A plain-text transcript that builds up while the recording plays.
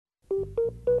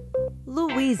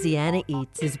Louisiana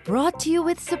Eats is brought to you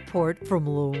with support from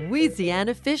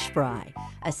Louisiana Fish Fry,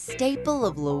 a staple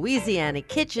of Louisiana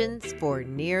kitchens for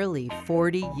nearly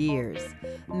 40 years.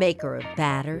 Maker of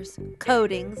batters,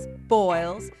 coatings,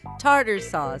 boils, tartar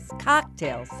sauce,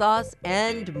 cocktail sauce,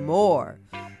 and more.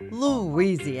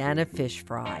 Louisiana Fish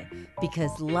Fry,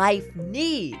 because life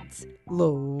needs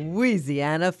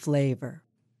Louisiana flavor.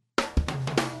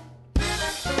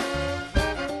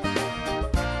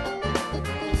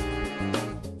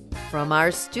 From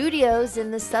our studios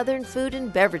in the Southern Food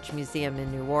and Beverage Museum in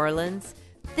New Orleans,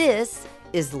 this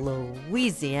is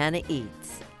Louisiana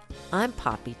Eats. I'm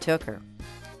Poppy Tooker.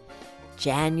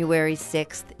 January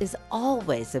 6th is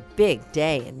always a big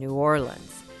day in New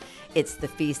Orleans. It's the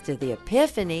Feast of the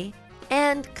Epiphany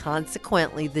and,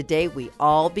 consequently, the day we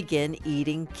all begin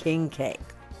eating king cake.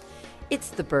 It's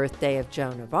the birthday of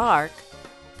Joan of Arc,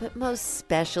 but most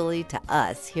specially to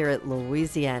us here at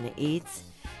Louisiana Eats,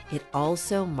 it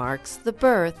also marks the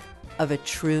birth of a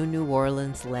true New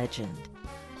Orleans legend,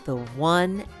 the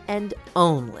one and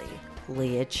only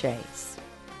Leah Chase.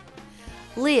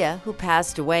 Leah, who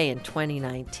passed away in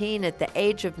 2019 at the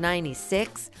age of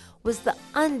 96, was the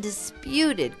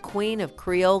undisputed Queen of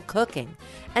Creole Cooking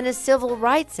and a civil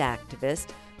rights activist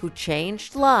who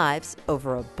changed lives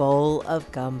over a bowl of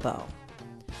gumbo.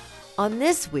 On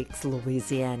this week's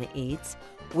Louisiana Eats,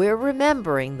 we're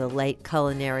remembering the late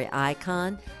culinary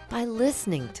icon by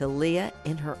listening to Leah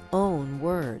in her own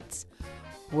words.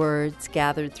 Words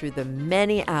gathered through the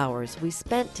many hours we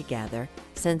spent together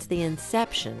since the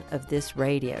inception of this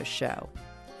radio show.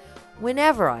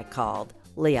 Whenever I called,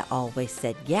 Leah always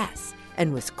said yes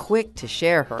and was quick to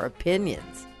share her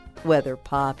opinions, whether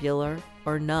popular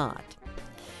or not.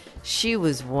 She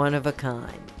was one of a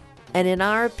kind, and in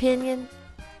our opinion,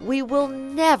 we will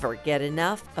never get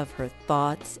enough of her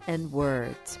thoughts and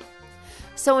words.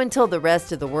 So until the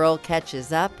rest of the world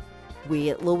catches up, we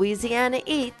at Louisiana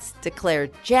Eats declare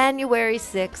January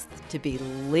 6th to be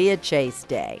Leah Chase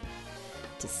Day.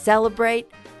 To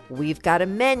celebrate, we've got a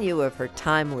menu of her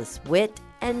timeless wit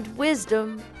and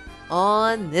wisdom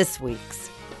on this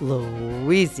week's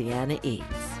Louisiana Eats.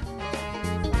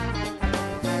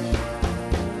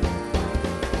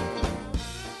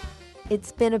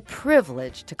 It's been a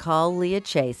privilege to call Leah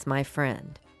Chase my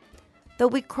friend. Though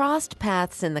we crossed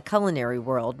paths in the culinary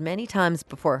world many times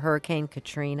before Hurricane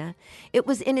Katrina, it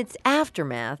was in its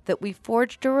aftermath that we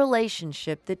forged a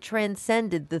relationship that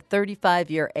transcended the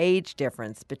 35-year age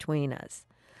difference between us.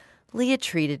 Leah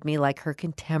treated me like her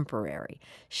contemporary,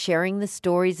 sharing the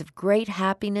stories of great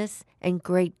happiness and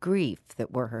great grief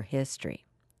that were her history.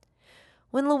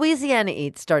 When Louisiana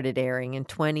Eats started airing in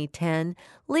 2010,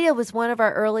 Leah was one of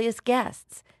our earliest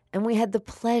guests, and we had the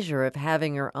pleasure of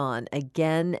having her on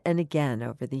again and again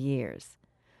over the years.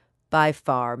 By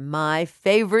far, my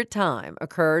favorite time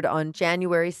occurred on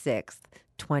January 6th,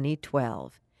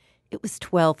 2012. It was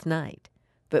 12th Night,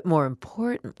 but more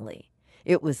importantly,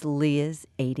 it was Leah's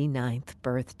 89th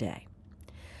birthday.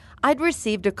 I'd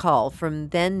received a call from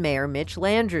then-Mayor Mitch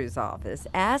Landrieu's office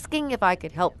asking if I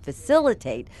could help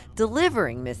facilitate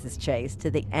delivering Mrs. Chase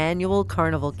to the annual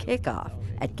Carnival kickoff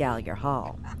at Gallier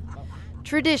Hall.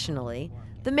 Traditionally,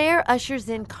 the mayor ushers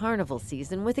in Carnival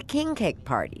season with a king cake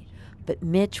party, but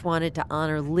Mitch wanted to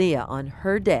honor Leah on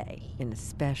her day in a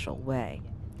special way.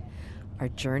 Our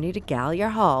journey to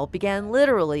Gallier Hall began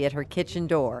literally at her kitchen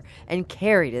door and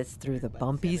carried us through the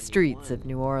bumpy streets of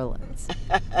New Orleans.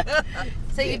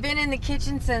 So you've been in the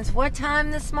kitchen since what time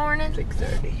this morning?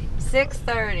 6:30.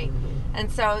 6:30.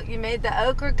 And so you made the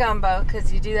okra gumbo,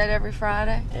 because you do that every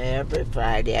Friday? Every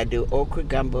Friday. I do okra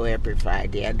gumbo every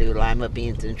Friday. I do lima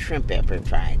beans and shrimp every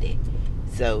Friday.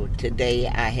 So today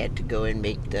I had to go and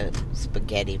make the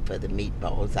spaghetti for the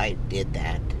meatballs. I did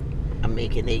that. I'm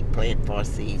making eggplant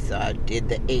farci, so I did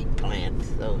the eggplant.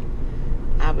 So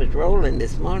I was rolling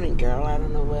this morning, girl. I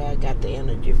don't know where I got the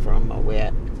energy from or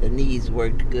where the knees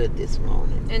worked good this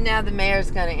morning. And now the mayor's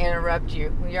going to interrupt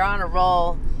you. You're on a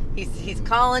roll. He's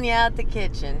calling you out the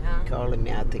kitchen, huh? Calling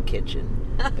me out the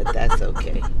kitchen, but that's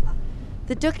okay.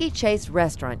 The Dooky Chase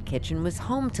restaurant kitchen was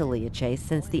home to Leah Chase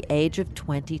since the age of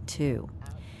 22.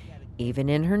 Even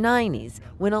in her 90s,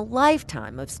 when a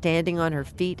lifetime of standing on her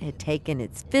feet had taken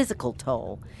its physical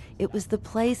toll, it was the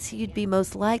place you'd be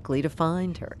most likely to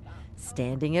find her,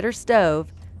 standing at her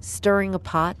stove, stirring a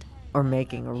pot, or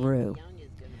making a roux.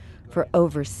 For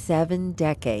over 7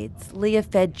 decades, Leah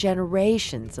fed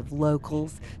generations of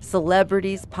locals,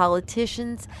 celebrities,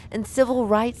 politicians, and civil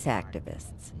rights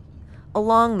activists.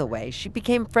 Along the way, she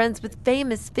became friends with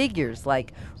famous figures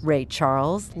like Ray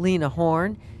Charles, Lena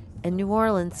Horne, and New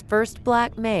Orleans' first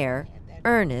black mayor,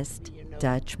 Ernest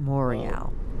Dutch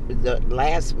Morial. the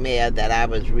last mayor that I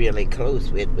was really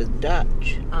close with was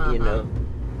Dutch. You know,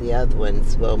 the other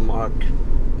ones, well, Mark,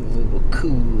 we were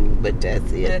cool, but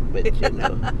that's it. But you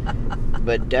know,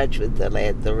 but Dutch was the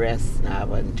last. The rest, I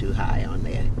wasn't too high on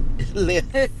their list.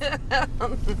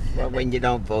 Well, when you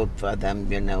don't vote for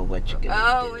them, you know what you're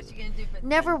gonna do. What you gonna do?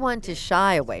 Never one to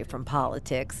shy away from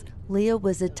politics, Leah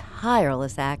was a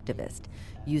tireless activist,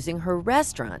 using her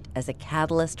restaurant as a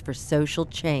catalyst for social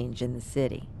change in the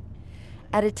city.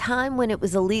 At a time when it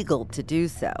was illegal to do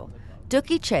so,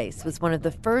 Dooky Chase was one of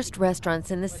the first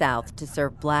restaurants in the South to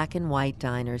serve black and white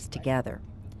diners together.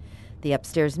 The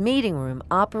upstairs meeting room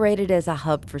operated as a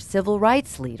hub for civil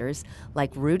rights leaders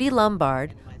like Rudy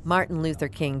Lombard, Martin Luther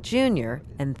King Jr.,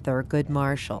 and Thurgood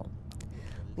Marshall.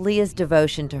 Leah's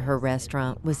devotion to her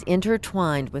restaurant was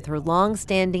intertwined with her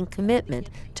long-standing commitment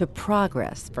to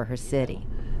progress for her city.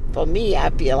 For me, I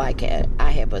feel like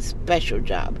I have a special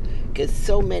job because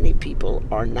so many people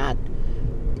are not,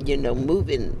 you know,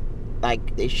 moving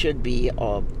like they should be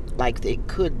or like they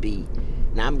could be.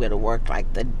 And I'm going to work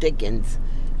like the Dickens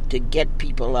to get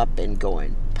people up and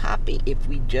going. Poppy, if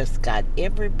we just got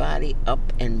everybody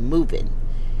up and moving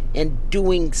and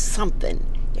doing something,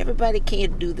 everybody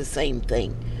can't do the same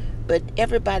thing. But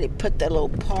everybody put their little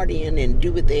party in and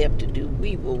do what they have to do.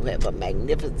 We will have a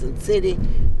magnificent city.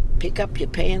 Pick up your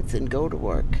pants and go to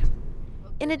work.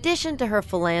 In addition to her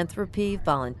philanthropy,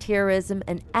 volunteerism,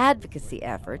 and advocacy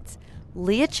efforts,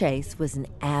 Leah Chase was an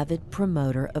avid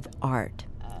promoter of art.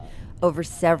 Over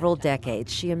several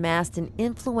decades, she amassed an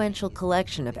influential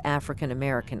collection of African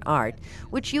American art,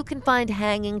 which you can find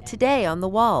hanging today on the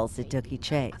walls at Dooky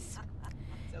Chase.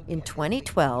 In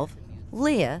 2012,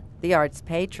 Leah, the art's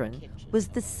patron, was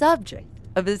the subject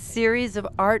of a series of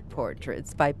art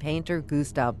portraits by painter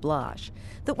Gustave Blache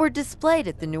that were displayed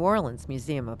at the New Orleans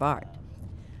Museum of Art.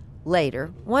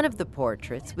 Later, one of the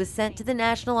portraits was sent to the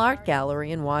National Art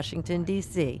Gallery in Washington,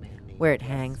 D.C., where it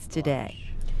hangs today.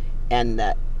 And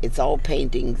it's all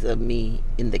paintings of me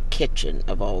in the kitchen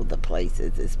of all the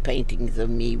places. It's paintings of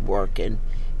me working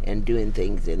and doing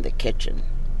things in the kitchen.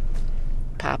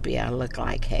 Poppy, I look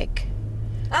like heck.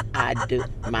 I do.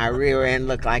 My rear end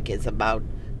look like it's about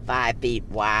 5 feet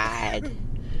wide.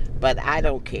 But I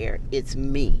don't care. It's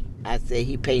me. I say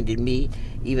he painted me,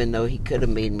 even though he could have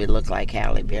made me look like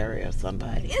Halle Berry or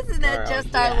somebody. Isn't that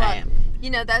just our luck? You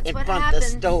know, that's in what front happens.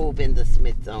 of the stove in the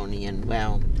Smithsonian.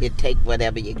 Well, you take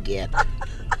whatever you get.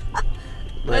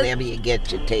 Whatever you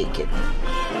get, you take it.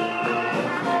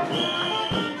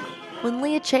 When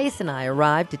Leah Chase and I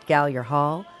arrived at Gallier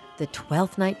Hall, the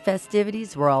Twelfth Night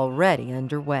festivities were already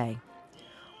underway.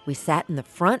 We sat in the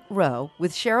front row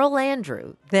with Cheryl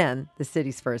Landrieu, then the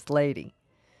city's first lady.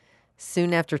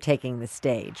 Soon after taking the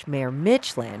stage, Mayor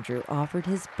Mitch Landrieu offered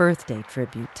his birthday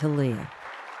tribute to Leah.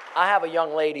 I have a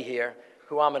young lady here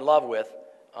who I'm in love with.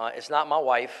 It's not my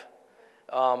wife.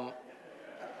 Let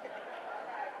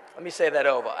me say that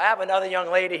over. I have another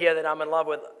young lady here that I'm in love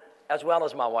with as well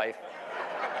as my wife.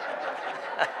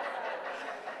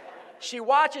 She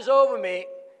watches over me,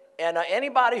 and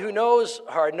anybody who knows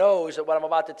her knows that what I'm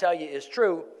about to tell you is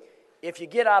true. If you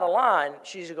get out of line,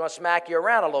 she's going to smack you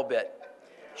around a little bit.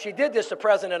 She did this to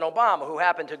President Obama, who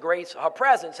happened to grace her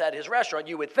presence at his restaurant,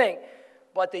 you would think.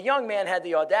 But the young man had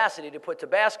the audacity to put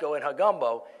Tabasco in her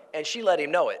gumbo, and she let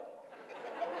him know it.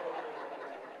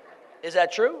 Is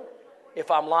that true?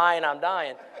 If I'm lying, I'm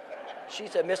dying. She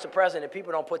said, Mr. President,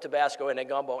 people don't put Tabasco in their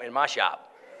gumbo in my shop.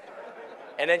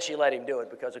 And then she let him do it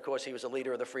because, of course, he was a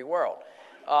leader of the free world.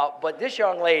 But this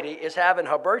young lady is having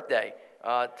her birthday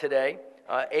today,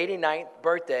 89th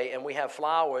birthday, and we have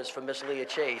flowers for Miss Leah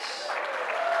Chase.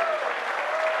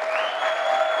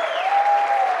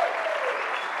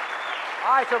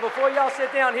 All right, so before y'all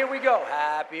sit down, here we go.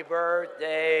 Happy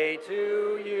birthday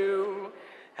to you.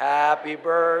 Happy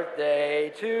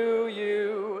birthday to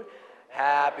you.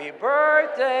 Happy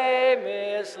birthday,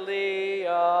 Miss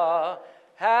Leah.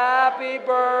 Happy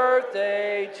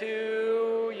birthday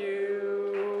to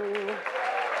you.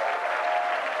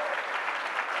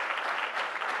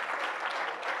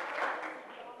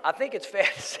 I think it's fair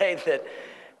to say that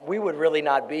we would really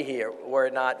not be here were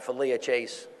it not for Leah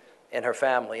Chase and her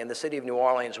family, and the city of New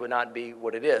Orleans would not be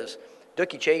what it is.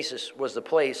 Dooky Chase was the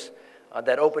place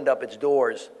that opened up its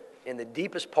doors in the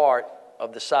deepest part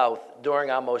of the South during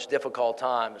our most difficult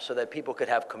times so that people could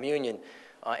have communion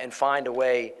and find a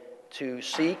way to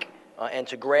seek and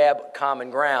to grab common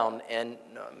ground. And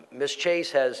Ms.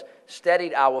 Chase has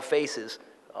steadied our faces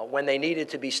when they needed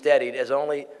to be steadied, as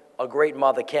only a great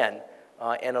mother can.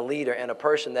 and a leader and a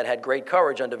person that had great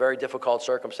courage under very difficult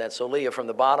circumstances. So Leah, from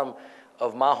the bottom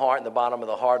of my heart and the bottom of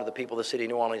the heart of the people of the city of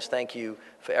New Orleans, thank you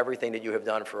for everything that you have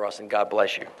done for us, and God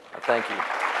bless you. Thank you.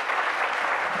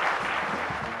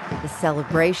 The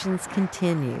celebrations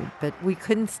continued, but we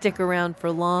couldn't stick around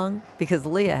for long because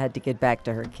Leah had to get back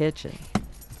to her kitchen.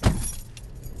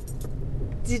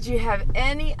 Did you have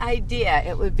any idea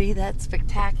it would be that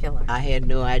spectacular? I had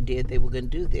no idea they were going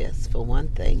to do this. For one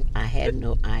thing, I had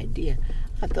no idea.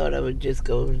 I thought I would just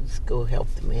go help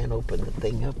the man open the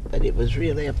thing up, but it was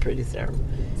really a pretty ceremony.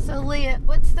 So, Leah,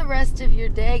 what's the rest of your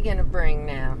day going to bring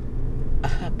now?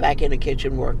 Back in the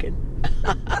kitchen working.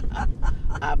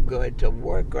 I'm going to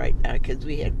work right now because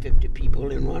we had 50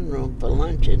 people in one room for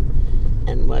luncheon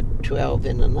and 12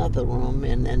 in another room,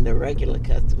 and then the regular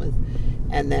customers.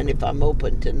 And then if I'm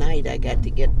open tonight, I got to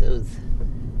get those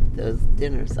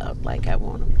dinners out like I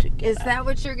want them to get. Is that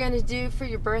what you're going to do for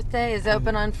your birthday? Is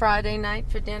open on Friday night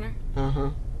for dinner?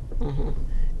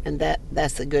 And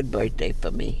that's a good birthday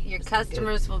for me. Your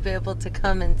customers will be able to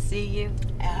come and see you?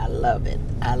 I love it.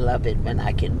 I love it when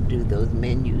I can do those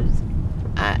menus.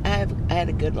 I had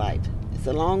a good life. It's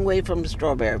a long way from the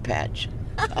strawberry patch.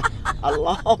 A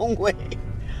long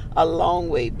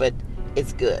way, but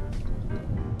it's good.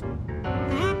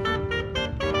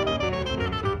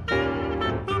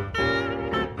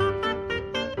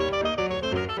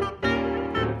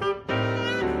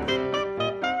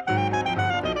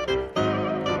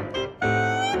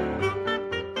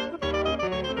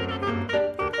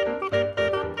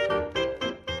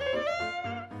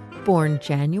 Born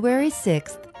January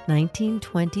 6,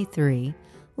 1923,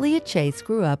 Leah Chase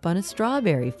grew up on a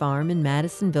strawberry farm in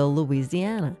Madisonville,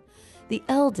 Louisiana, the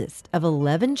eldest of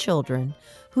 11 children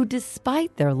who,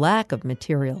 despite their lack of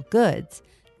material goods,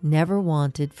 never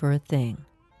wanted for a thing.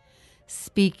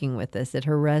 Speaking with us at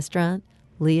her restaurant,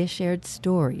 Leah shared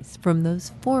stories from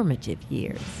those formative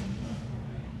years.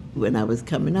 When I was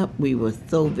coming up, we were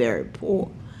so very poor.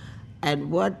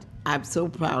 And what I'm so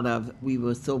proud of, we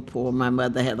were so poor. My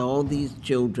mother had all these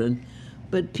children,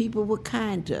 but people were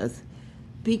kind to us.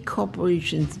 Big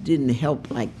corporations didn't help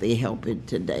like they help it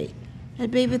today.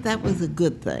 And baby, that was a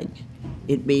good thing.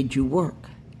 It made you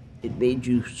work. It made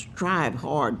you strive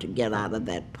hard to get out of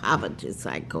that poverty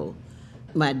cycle.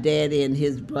 My daddy and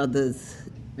his brothers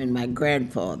and my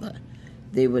grandfather,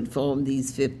 they would farm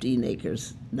these 15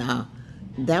 acres. Now,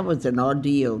 that was an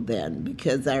ordeal then,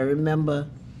 because I remember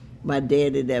my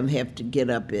dad and them have to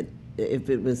get up if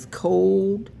it was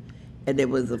cold and there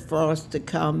was a frost to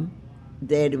come,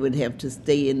 Daddy would have to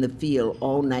stay in the field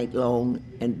all night long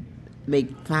and make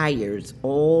fires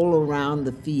all around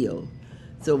the field.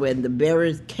 So when the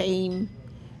berries came,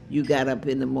 you got up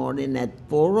in the morning at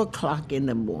 4 o'clock in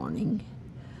the morning.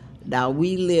 Now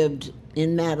we lived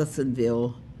in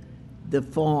Madisonville. The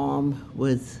farm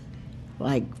was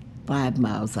like 5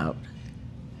 miles out.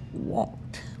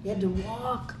 Walked. You had to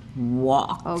walk?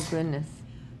 Walked. Oh, goodness.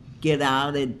 Get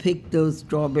out and pick those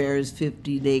strawberries,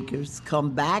 15 acres,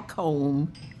 come back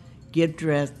home, get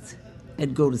dressed,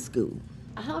 and go to school.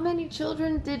 How many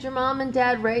children did your mom and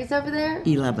dad raise over there?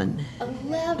 11.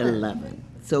 11.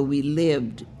 So we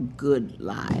lived good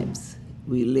lives.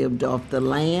 We lived off the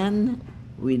land.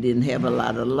 We didn't have a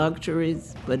lot of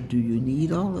luxuries, but do you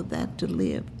need all of that to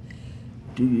live?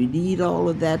 Do you need all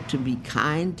of that to be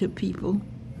kind to people?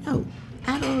 No.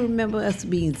 I don't remember us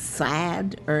being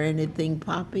sad or anything,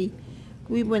 Poppy.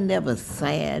 We were never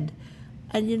sad.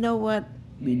 And you know what?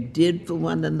 We did for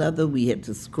one another. We had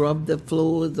to scrub the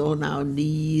floors on our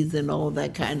knees and all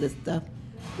that kind of stuff.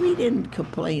 We didn't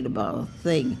complain about a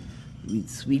thing. We'd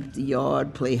sweep the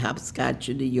yard, play hopscotch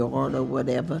in the yard or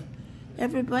whatever.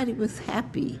 Everybody was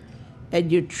happy.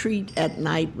 And your treat at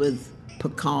night was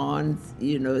pecans.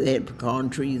 You know, they had pecan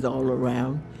trees all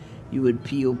around. You would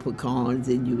peel pecans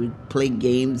and you would play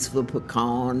games for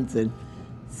pecans and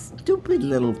stupid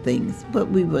little things, but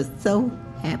we were so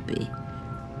happy.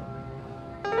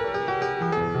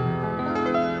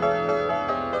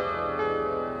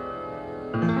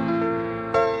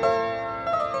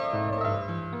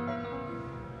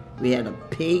 We had a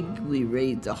pig, we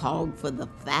raised a hog for the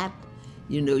fat.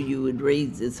 You know, you would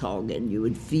raise this hog and you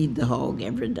would feed the hog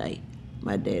every day.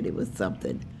 My daddy was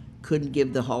something. Couldn't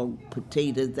give the hog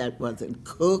potatoes that wasn't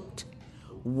cooked.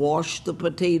 Wash the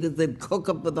potatoes and cook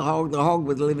them for the hog. The hog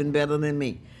was living better than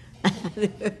me.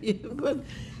 But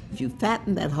if you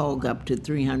fatten that hog up to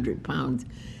 300 pounds,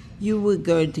 you were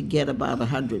going to get about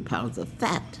 100 pounds of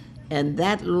fat. And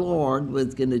that Lord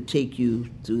was going to take you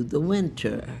through the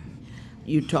winter.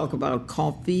 You talk about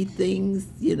coffee things,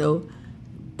 you know,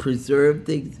 preserved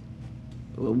things.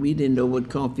 Well, we didn't know what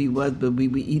confit was, but we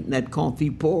were eating that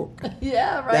confit pork.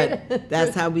 Yeah, right.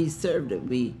 That's how we served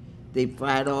it. They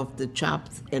fried off the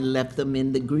chops and left them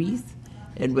in the grease.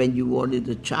 And when you wanted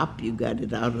a chop, you got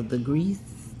it out of the grease.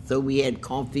 So we had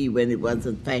confit when it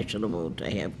wasn't fashionable to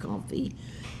have confit.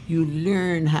 You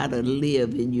learn how to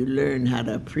live and you learn how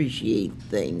to appreciate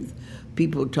things.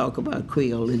 People talk about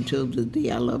quail, and till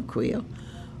today I love quail.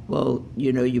 Well,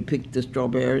 you picked the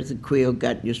strawberries, and quail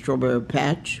got in your strawberry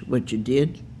patch. What you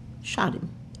did, shot him.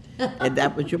 And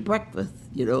that was your breakfast,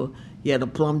 You had a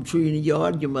plum tree in the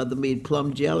yard, your mother made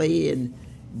plum jelly and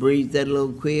braised that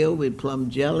little quail with plum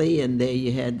jelly, and there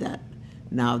you had that.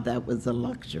 Now that was a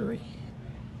luxury.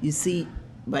 You see,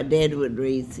 my dad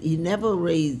he never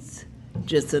raised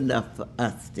just enough for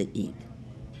us to eat,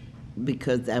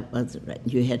 because that wasn't right.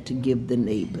 You had to give the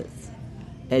neighbors,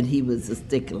 and he was a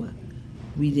stickler.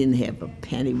 We didn't have a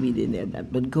penny, we didn't have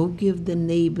that, but go give the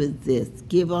neighbors this,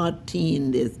 give our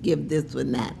teen this, give this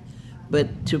one that.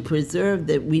 But to preserve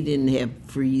that, we didn't have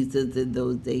freezers in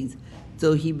those days,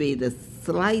 so he made a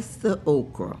slice of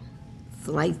okra,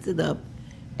 sliced it up,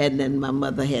 and then my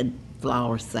mother had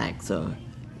flour sacks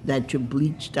that you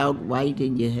bleached out white,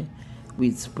 and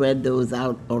we'd spread those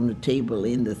out on the table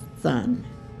in the sun,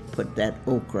 put that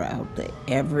okra out there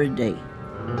every day.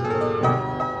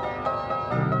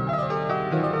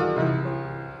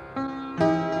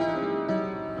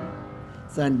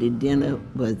 Sunday dinner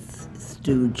was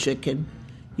stewed chicken.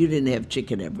 You didn't have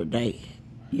chicken every day.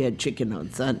 You had chicken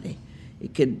on Sunday.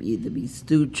 It could either be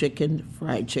stewed chicken,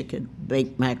 fried chicken,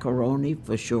 baked macaroni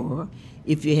for sure.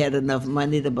 If you had enough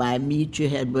money to buy meat, you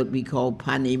had what we call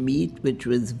pané meat, which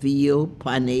was veal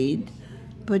panéed.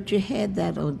 But you had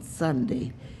that on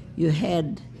Sunday. You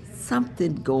had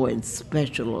something going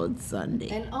special on Sunday.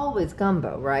 And always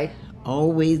gumbo, right?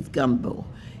 Always gumbo.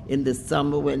 In the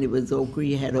summer when it was okra,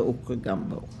 you had okra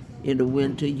gumbo. In the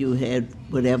winter, you had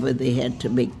whatever they had to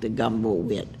make the gumbo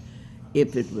with.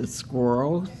 If it was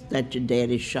squirrels that your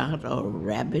daddy shot or a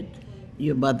rabbit,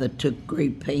 your mother took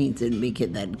great pains in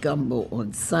making that gumbo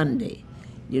on Sunday.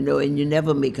 And you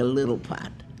never make a little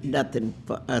pot. Nothing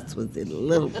for us was in a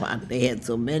little pot. They had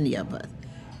so many of us.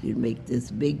 You'd make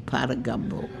this big pot of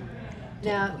gumbo.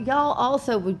 Now, y'all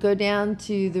also would go down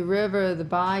to the river, the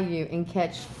bayou, and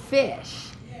catch fish.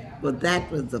 Well, that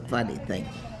was the funny thing.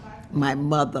 My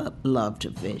mother loved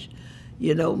to fish.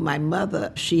 My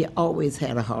mother, she always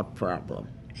had a heart problem.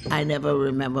 I never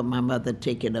remember my mother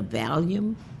taking a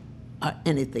Valium or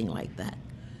anything like that.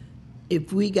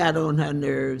 If we got on her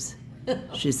nerves,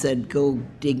 she said, go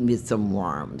dig me some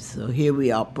worms. So here we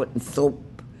are putting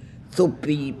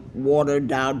soapy water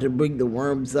down to bring the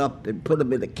worms up and put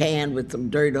them in a can with some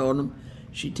dirt on them.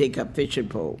 She'd take her fishing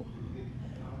pole,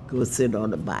 go sit on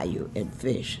the bayou and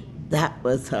fish. That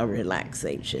was her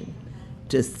relaxation,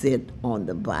 to sit on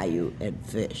the bayou and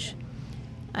fish.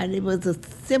 And it was a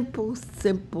simple,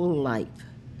 simple life.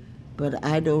 But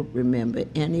I don't remember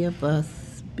any of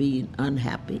us being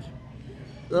unhappy.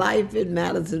 Life in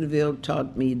Madisonville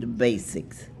taught me the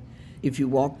basics. If you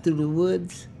walk through the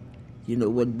woods, you know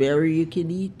what berry you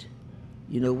can eat,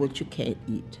 you know what you can't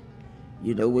eat.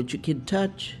 You know what you can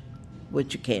touch,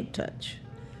 what you can't touch.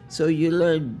 So you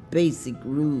learn basic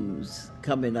rules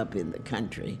coming up in the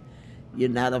country. You're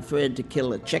not afraid to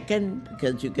kill a chicken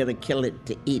because you're going to kill it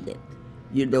to eat it.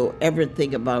 You know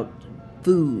everything about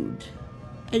food.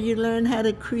 And you learn how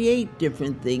to create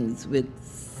different things with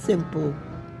simple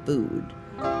food.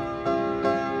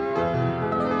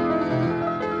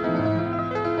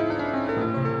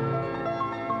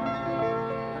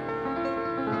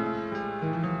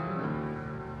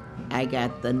 I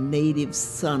got the Native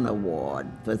Son Award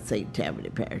for St. Tammany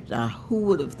Parish. Now, who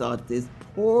would have thought this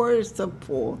poorest of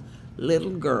poor little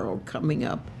girl coming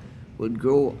up would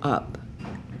grow up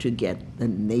to get the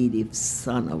Native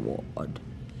Son Award?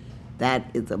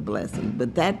 That is a blessing.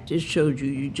 But that just shows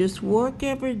you just work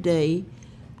every day,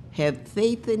 have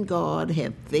faith in God,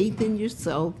 have faith in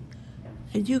yourself,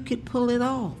 and you can pull it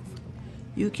off.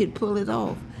 You can pull it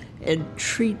off and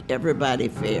treat everybody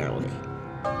fairly.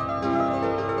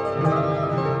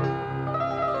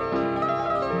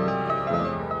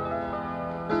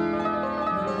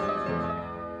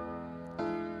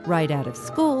 Right out of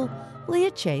school,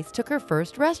 Leah Chase took her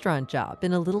first restaurant job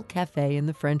in a little cafe in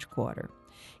the French Quarter.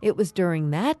 It was during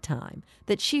that time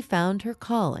that she found her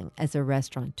calling as a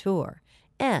restaurateur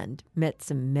and met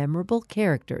some memorable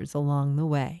characters along the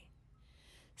way.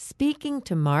 Speaking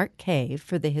to Mark Cave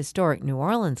for the Historic New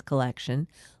Orleans collection,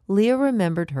 Leah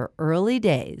remembered her early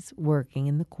days working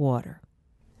in the Quarter.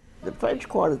 The French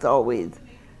Quarter's always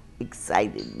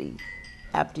excited me.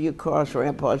 After you cross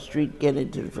Rampart Street, get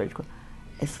into the French Quarter.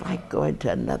 it's like going to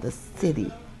another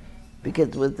city because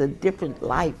it was a different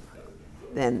life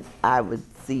than I would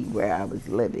see where I was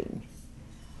living.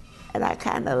 And I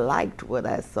kind of liked what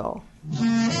I saw.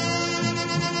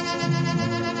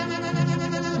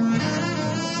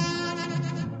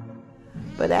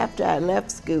 But after I left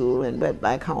school and went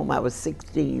back home, I was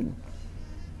 16,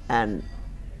 and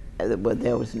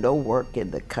there was no work in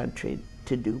the country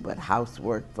to do but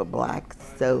housework for blacks.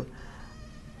 So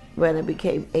when I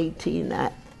became 18,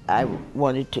 I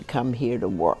wanted to come here to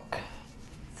work.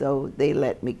 So they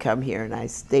let me come here, and I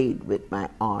stayed with my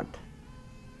aunt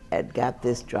and got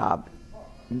this job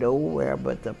nowhere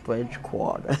but the French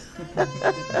Quarter.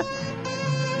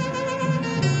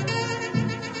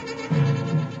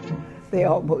 They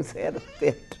almost had a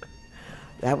fit.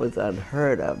 That was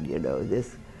unheard of, you know,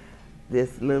 this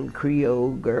little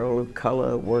Creole girl of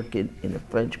color working in the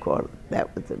French Quarter.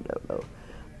 That was a no-no.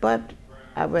 But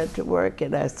I went to work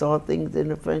and I saw things in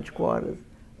the French Quarters,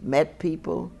 met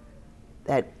people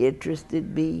that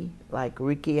interested me, like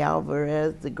Ricky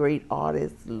Alvarez, the great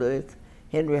artist, Louis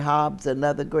Henry Hobbs,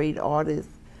 another great artist,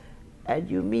 and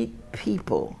you meet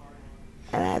people.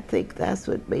 And I think that's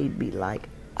what made me like,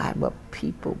 I'm a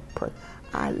people person.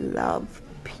 I love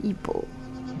people.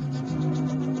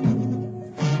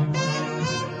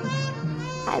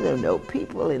 I don't know,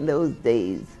 people in those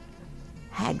days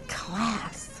had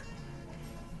class,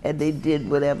 and they did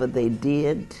whatever they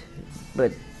did,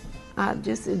 but I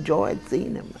just enjoyed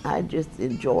seeing them. I just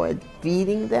enjoyed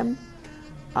feeding them.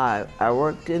 I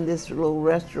worked in this little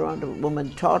restaurant. A woman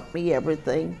taught me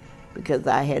everything because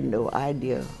I had no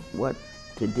idea what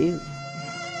to do.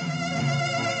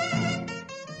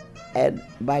 And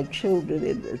my children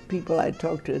and the people I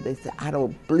talked to, they said, I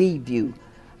don't believe you.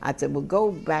 I said, well,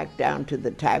 go back down to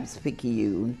the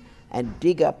Times-Picayune and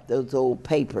dig up those old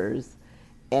papers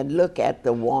and look at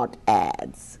the want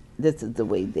ads. This is the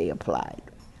way they applied.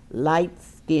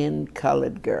 Light-skinned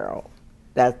colored girl.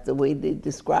 That's the way they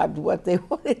described what they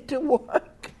wanted to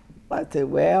work. I said,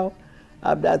 well,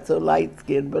 I'm not so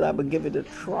light-skinned, but I'm gonna give it a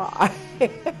try.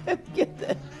 Get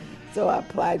that. So I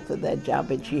applied for that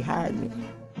job and she hired me.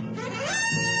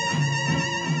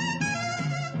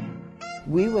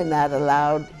 We were not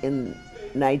allowed in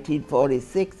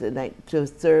 1946 to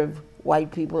serve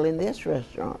white people in this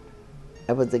restaurant.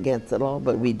 It was against the law,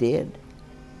 but we did.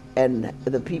 And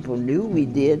the people knew we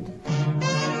did.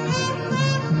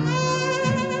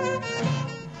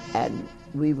 And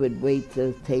we would wait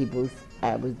those tables.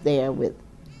 I was there with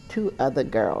 2 other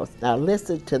girls. Now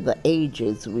listen to the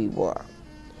ages we were.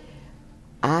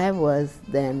 I was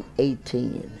then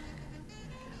 18.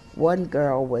 One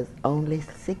girl was only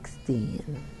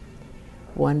 16.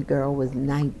 One girl was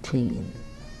 19.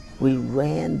 We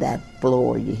ran that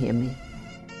floor, you hear me?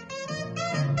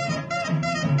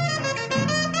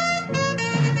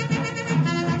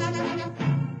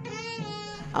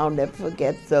 I'll never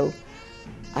forget, so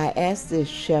I asked this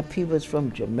chef, he was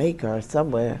from Jamaica or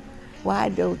somewhere, why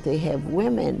don't they have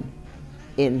women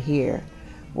in here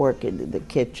working in the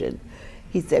kitchen?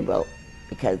 He said, well,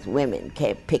 because women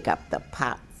can't pick up the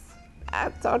pots. I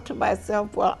thought to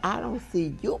myself, well, I don't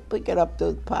see you picking up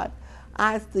those pots.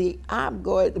 I see I'm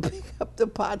going to pick up the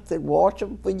pots and wash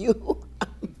them for you.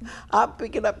 I'm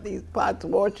picking up these pots,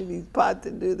 washing these pots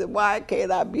and do them. Why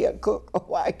can't I be a cook or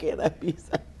why can't I be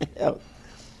something else?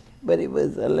 But it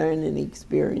was a learning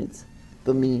experience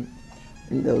for me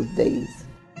in those days.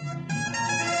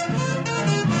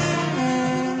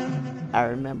 I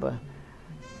remember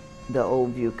the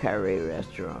Old View Carre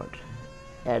restaurant.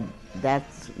 And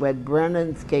that's when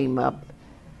Brennan's came up.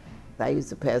 I used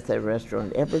to pass that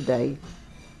restaurant every day,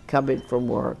 coming from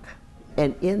work.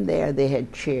 And in there they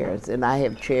had chairs, and I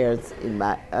have chairs in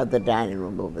my other dining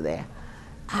room over there.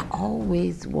 I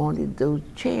always wanted those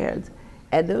chairs.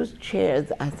 And those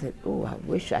chairs, I said, oh, I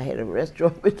wish I had a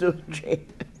restaurant with those chairs.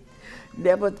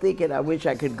 Never thinking I wish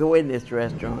I could go in this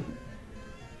restaurant.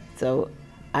 So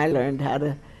I learned how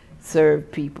to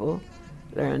serve people,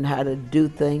 learned how to do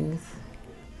things,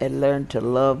 and learned to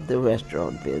love the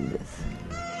restaurant business.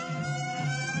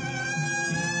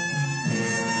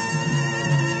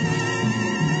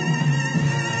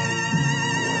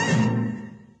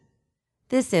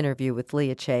 This interview with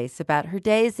Leah Chase about her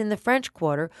days in the French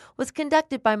Quarter was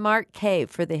conducted by Mark Cave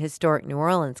for the Historic New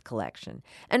Orleans Collection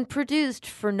and produced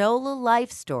for NOLA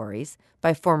Life Stories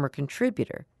by former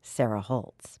contributor Sarah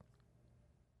Holtz.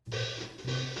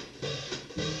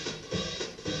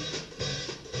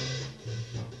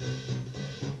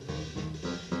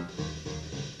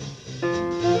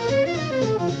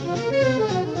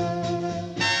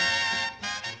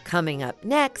 Coming up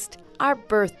next, our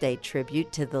birthday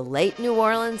tribute to the late New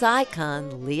Orleans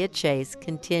icon Leah Chase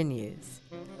continues.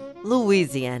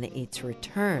 Louisiana Eats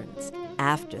returns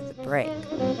after the break.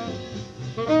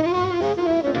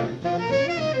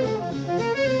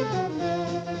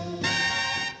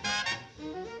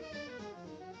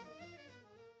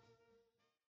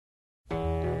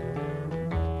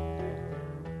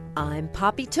 I'm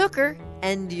Poppy Tooker,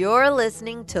 and you're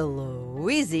listening to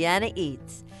Louisiana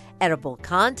Eats, edible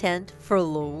content for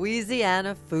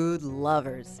Louisiana food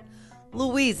lovers.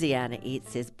 Louisiana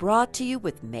Eats is brought to you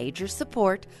with major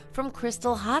support from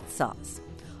Crystal Hot Sauce,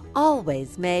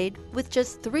 always made with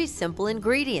just 3 simple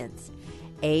ingredients: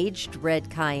 aged red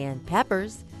cayenne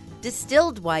peppers,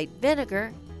 distilled white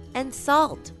vinegar, and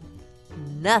salt.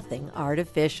 Nothing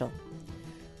artificial.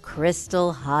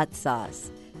 Crystal Hot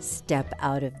Sauce. Step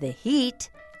out of the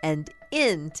heat and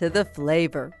into the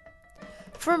flavor.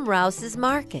 From Rouse's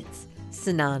Markets,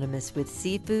 synonymous with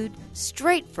seafood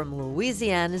straight from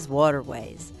Louisiana's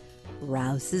waterways.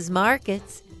 Rouse's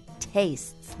Markets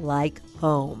tastes like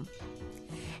home.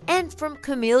 And from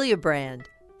Camellia Brand,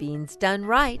 beans done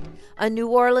right, a New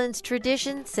Orleans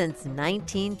tradition since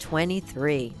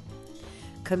 1923.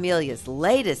 Camellia's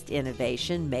latest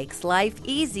innovation makes life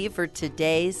easy for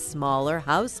today's smaller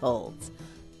households.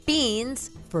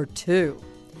 Beans for 2.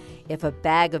 If a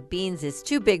bag of beans is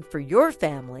too big for your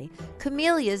family,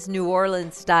 Camellia's New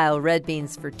Orleans-style red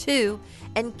beans for 2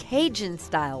 and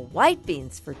Cajun-style white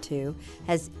beans for 2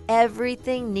 has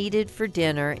everything needed for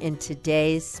dinner in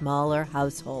today's smaller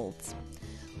households.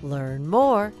 Learn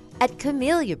more at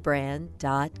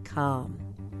CameliaBrand.com.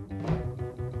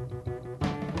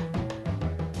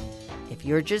 If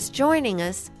you're just joining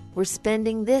us, we're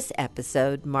spending this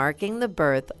episode marking the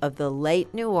birth of the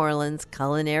late New Orleans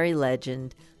culinary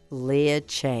legend, Leah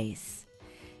Chase.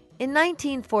 In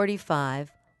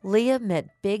 1945, Leah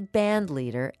met big band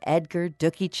leader Edgar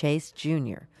Dooky Chase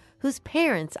Jr., whose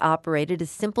parents operated a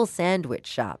simple sandwich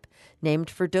shop named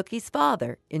for Dooky's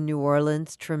father in New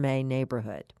Orleans' Treme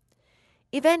neighborhood.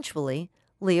 Eventually,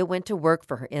 Leah went to work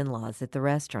for her in-laws at the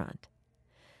restaurant.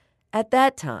 At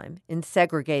that time, in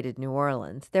segregated New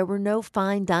Orleans, there were no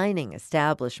fine dining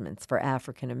establishments for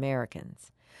African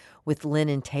Americans. With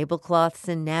linen tablecloths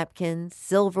and napkins,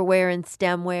 silverware and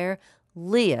stemware,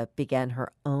 Leah began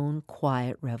her own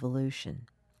quiet revolution.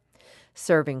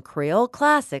 Serving Creole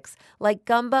classics like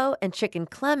Gumbo and Chicken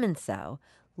Clemenceau,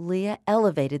 Leah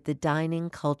elevated the dining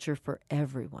culture for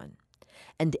everyone.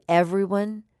 And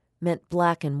everyone meant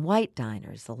black and white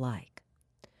diners alike.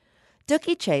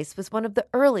 Dooky Chase was one of the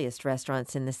earliest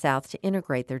restaurants in the South to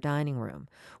integrate their dining room,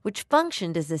 which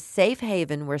functioned as a safe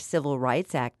haven where civil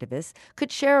rights activists could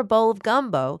share a bowl of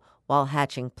gumbo while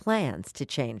hatching plans to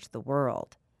change the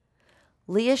world.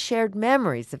 Leah shared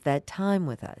memories of that time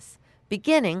with us,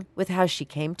 beginning with how she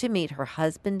came to meet her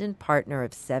husband and partner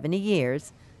of 70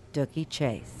 years, Dooky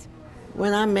Chase.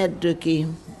 When I met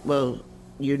Dooky, well,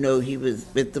 you know, he was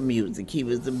with the music. He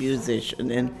was a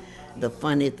musician, and the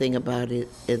funny thing about it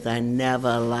is I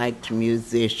never liked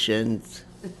musicians.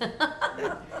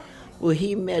 Well,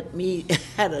 he met me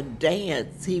at a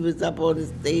dance. He was up on the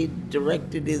stage,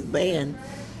 directed his band,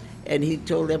 and he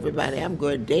told everybody, I'm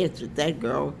going to dance with that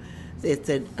girl. They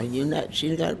said, are you not?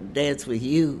 She's got to dance with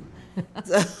you.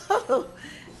 So,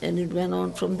 and it went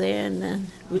on from there, and then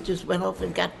we just went off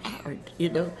and got married, you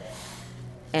know.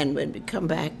 And when we come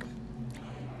back,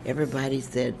 everybody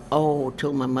said,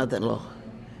 told my mother-in-law,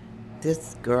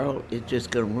 this girl is just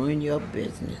going to ruin your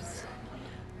business.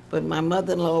 But my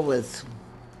mother-in-law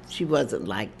she wasn't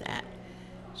like that.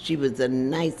 She was a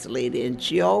nice lady, and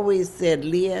she always said,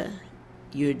 Leah,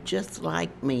 you're just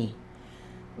like me.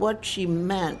 What she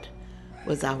meant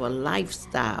was our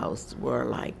lifestyles were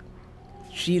like,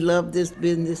 she loved this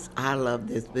business, I loved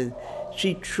this business.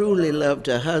 She truly loved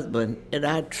her husband, and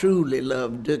I truly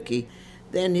loved Dooky.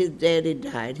 Then his daddy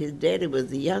died. His daddy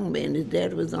was a young man. His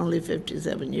dad was only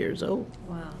 57 years old.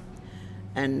 Wow.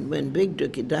 And when Big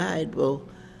Dooky died, well,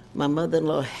 my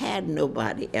mother-in-law had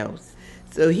nobody else.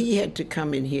 So he had to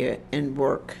come in here and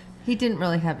work. He didn't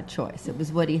really have a choice. It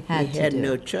was what he had to do. He had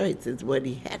no choice. It's what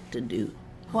he had to do.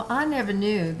 Well, I never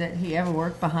knew that he ever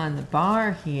worked behind the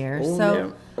bar here.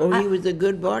 He was a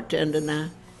good bartender now.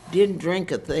 Didn't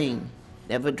drink a thing.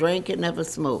 Never drank and never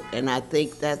smoked. And I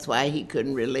think that's why he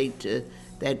couldn't relate to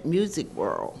that music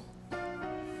world.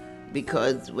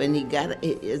 Because when he got,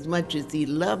 as much as he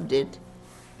loved it,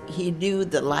 he knew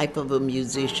the life of a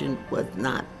musician was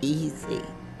not easy.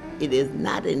 It is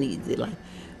not an easy life.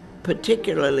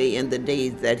 Particularly in the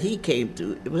days that he came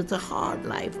through, it was a hard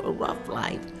life, a rough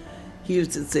life. He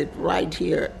used to sit right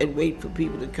here and wait for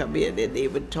people to come in, and they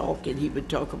would talk, and he would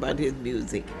talk about his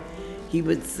music. he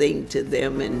would sing to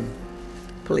them and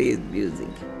play his music.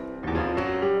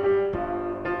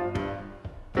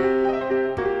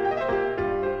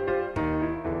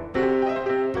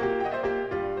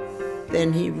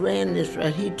 Then he ran this,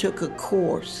 he took a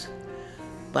course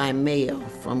by mail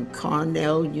from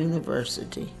Cornell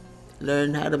University.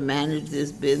 Learned how to manage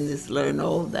this business, learn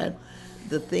all that.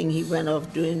 The thing he went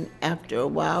off doing after a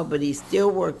while, but he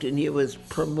still worked and he was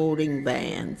promoting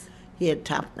bands. He had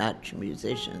top-notch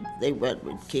musicians. They went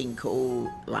with King Cole,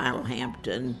 Lionel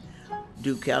Hampton,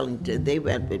 Duke Ellington. They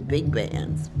went with big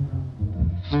bands.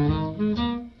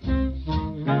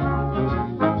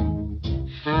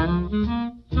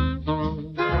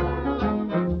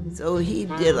 So he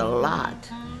did a lot,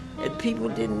 and people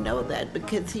didn't know that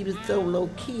because he was so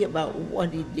low-key about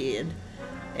what he did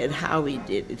and how he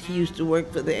did it. He used to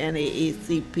work for the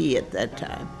NAACP at that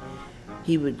time.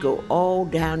 He would go all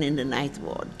down in the Ninth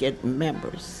Ward, get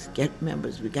members.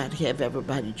 We got to have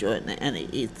everybody join the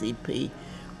NAACP,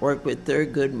 work with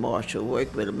Thurgood Marshall,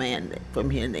 work with a man from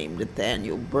here named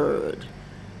Nathaniel Bird,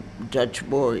 Dutch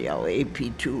Boreal,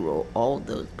 A.P. Turo, all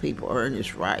those people,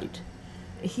 Ernest Wright.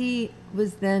 He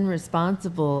was then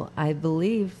responsible, I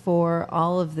believe, for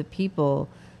all of the people,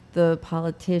 the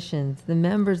politicians, the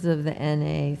members of the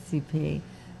NAACP,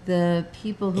 the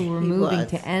people who were moving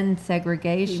to end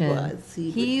segregation.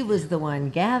 He was the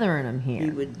one gathering them here. He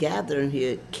would gather them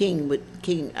here. King,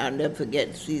 I'll never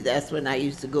forget, see, that's when I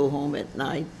used to go home at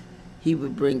night. He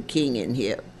would bring King in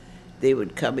here. They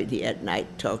would come in here at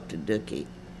night, talk to Dooky.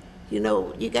 You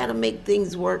know, you got to make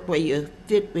things work where you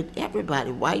fit with everybody,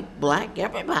 white, black,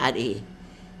 everybody,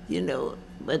 you know.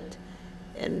 But,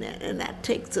 and that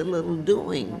takes a little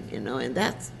doing, you know, and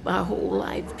that's my whole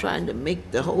life, trying to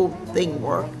make the whole thing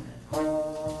work.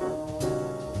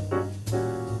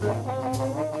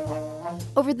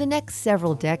 Over the next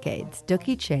several decades,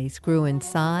 Dooky Chase grew in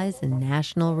size and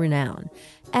national renown,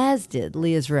 as did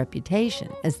Leah's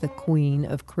reputation as the Queen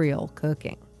of Creole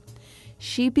Cooking.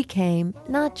 She became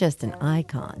not just an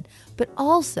icon, but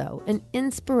also an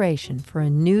inspiration for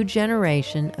a new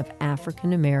generation of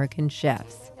African-American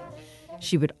chefs.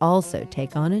 She would also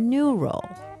take on a new role,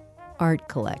 art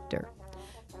collector.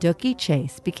 Dooky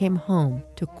Chase became home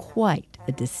to quite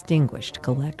a distinguished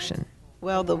collection.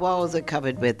 Well, the walls are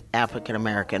covered with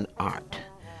African-American art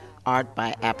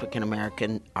by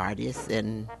African-American artists,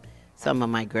 and some of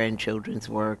my grandchildren's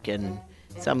work, and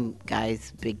some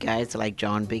guys, big guys like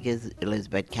John Biggers,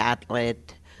 Elizabeth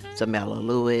Catlett, Samela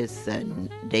Lewis,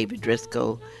 and David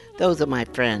Driscoll. Those are my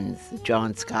friends,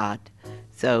 John Scott.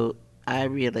 So I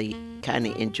really kind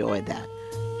of enjoy that.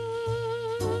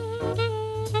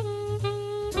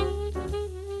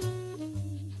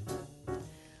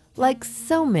 Like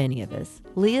so many of us,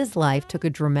 Leah's life took a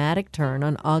dramatic turn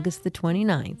on August the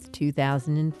 29th,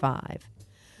 2005.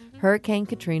 Hurricane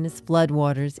Katrina's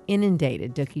floodwaters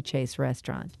inundated Dooky Chase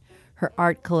restaurant. Her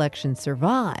art collection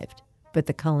survived, but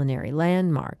the culinary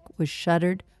landmark was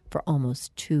shuttered for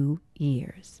almost 2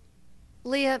 years.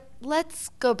 Leah, let's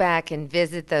go back and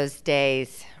visit those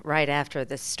days right after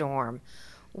the storm.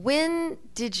 When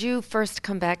did you first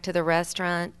come back to the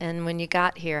restaurant, and when you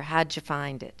got here, how'd you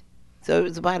find it? So it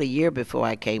was about a year before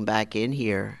I came back in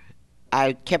here.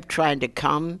 I kept trying to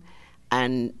come,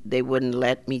 and they wouldn't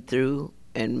let me through.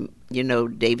 And, you know,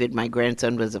 David, my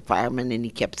grandson, was a fireman, and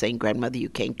he kept saying, "Grandmother, you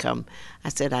can't come." I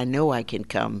said, "I know I can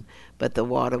come." But the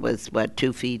water was,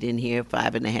 2 feet in here,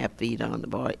 5.5 feet on the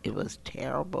bar. It was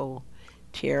terrible,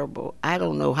 terrible. I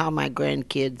don't know how my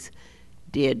grandkids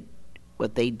did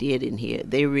what they did in here.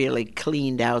 They really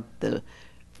cleaned out the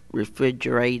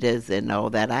refrigerators and all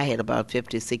that. I had about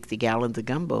 50, 60 gallons of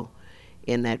gumbo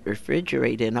in that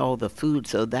refrigerator and all the food,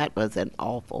 so that was an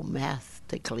awful mess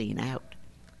to clean out.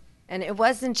 And it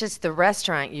wasn't just the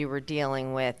restaurant you were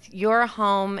dealing with. Your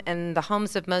home and the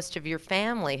homes of most of your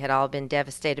family had all been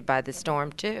devastated by the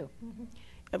storm, too.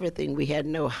 Everything. We had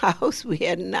no house. We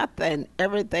had nothing.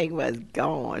 Everything was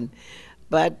gone.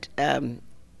 But, and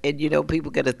you know, people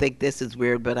are going to think this is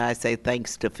weird, but I say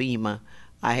thanks to FEMA,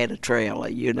 I had a trailer,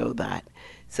 you know that.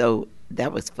 So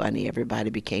that was funny. Everybody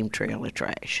became trailer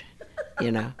trash,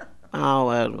 you know. Oh,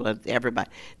 well, everybody.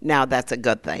 Now, that's a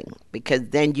good thing, because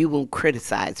then you won't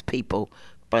criticize people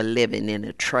for living in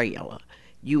a trailer.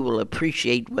 You will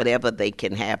appreciate whatever they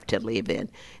can have to live in.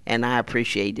 And I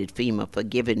appreciated FEMA for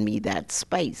giving me that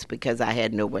space, because I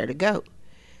had nowhere to go.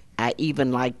 I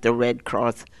even liked the Red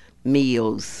Cross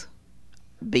meals,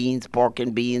 beans, pork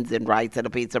and beans, and rice and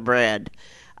a piece of bread.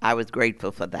 I was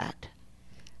grateful for that.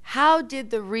 How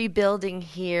did the rebuilding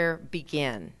here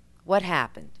begin? What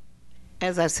happened?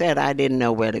 As I said, I didn't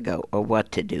know where to go or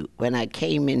what to do. When I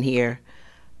came in here,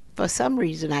 for some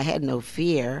reason I had no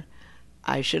fear.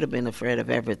 I should have been afraid of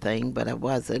everything, but I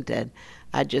wasn't. And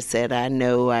I just said, I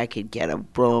know I could get a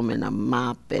broom and a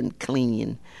mop and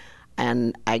clean.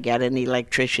 And I got an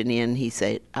electrician in. He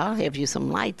said, I'll have you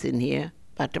some lights in here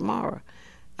by tomorrow.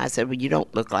 I said, well, you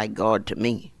don't look like God to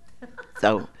me.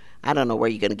 So I don't know where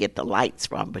you're going to get the lights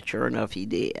from, but sure enough, he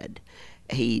did.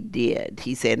 He did.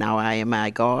 He said, now I am my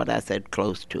God. I said,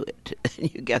 close to it.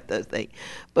 You got the thing.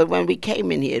 But when we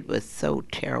came in here, it was so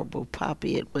terrible,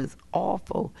 Poppy. It was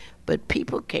awful. But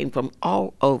people came from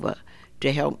all over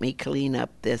to help me clean up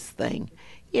this thing.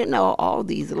 You know, all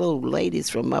these little ladies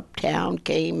from uptown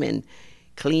came and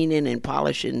cleaning and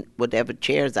polishing whatever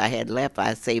chairs I had left.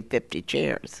 I saved 50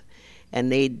 chairs. And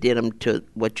they did them to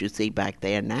what you see back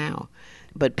there now.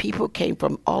 But people came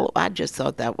from all, I just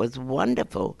thought that was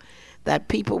wonderful, that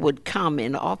people would come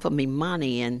and offer me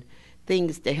money and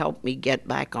things to help me get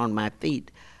back on my feet.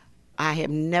 I have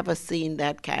never seen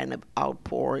that kind of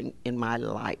outpouring in my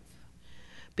life.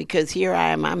 Because here I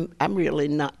am, I'm really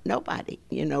not nobody,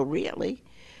 you know, really.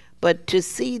 But to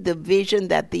see the vision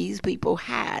that these people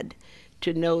had,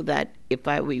 to know that if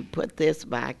we put this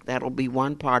back, that'll be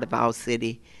one part of our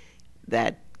city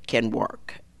that can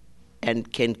work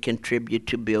and can contribute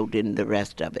to building the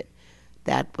rest of it.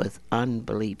 That was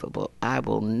unbelievable. I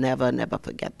will never, never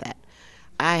forget that.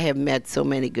 I have met so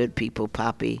many good people,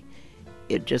 Poppy.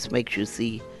 It just makes you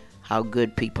see how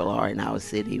good people are in our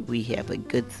city. We have a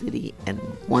good city and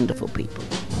wonderful people.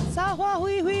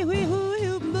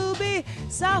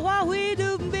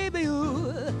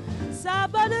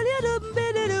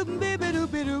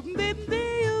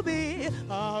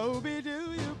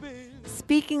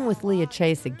 Speaking with Leah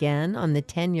Chase again on the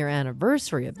 10-year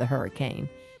anniversary of the hurricane,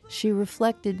 she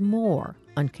reflected more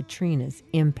on Katrina's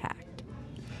impact.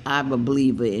 I'm a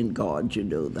believer in God, you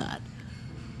know that.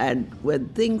 And when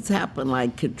things happen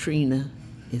like Katrina,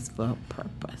 it's for a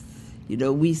purpose. You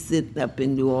know, we sitting up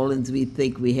in New Orleans, we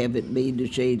think we haven't made the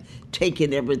shade,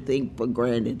 taking everything for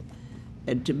granted.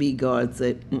 And to me, God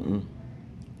said,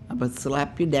 I'm going to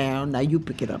slap you down, now you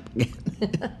pick it up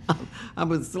again. I'm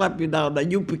going to slap you down, now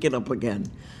you pick it up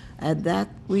again. And that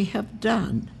we have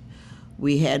done.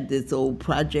 We had this old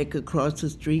project across the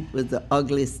street with the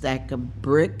ugly stack of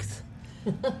bricks.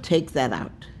 Take that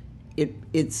out.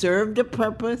 It served a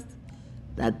purpose.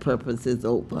 That purpose is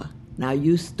over. Now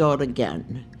you start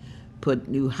again. Put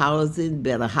new housing,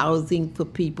 better housing for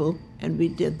people, and we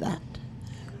did that.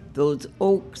 Those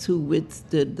oaks who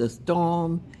withstood the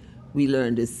storm, we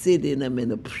learned to sit in them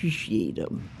and appreciate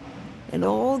them. And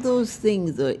all those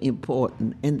things are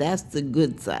important, and that's the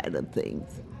good side of things.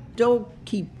 Don't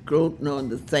keep gloating on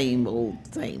the same old,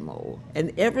 same old.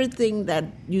 And everything that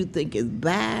you think is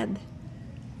bad,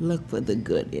 look for the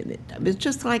good in it. I mean, it's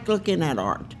just like looking at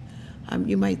art.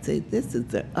 You might say, this is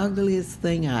the ugliest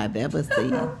thing I've ever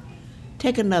seen.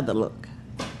 Take another look.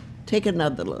 Take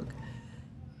another look.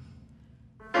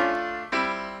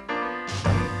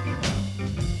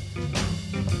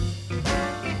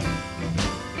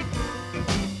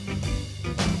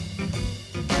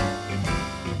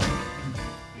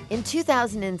 In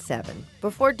 2007,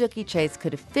 before Dooky Chase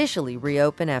could officially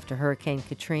reopen after Hurricane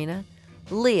Katrina,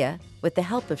 Leah, with the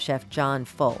help of Chef John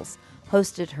Foles,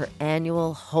 hosted her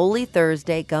annual Holy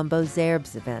Thursday Gumbo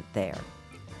Zerbs event there.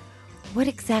 What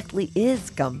exactly is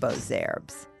Gumbo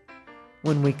Zerbs?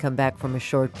 When we come back from a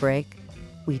short break,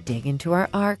 we dig into our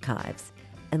archives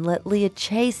and let Leah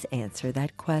Chase answer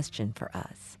that question for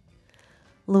us.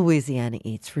 Louisiana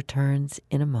Eats returns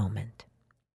in a moment.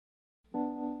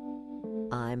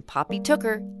 I'm Poppy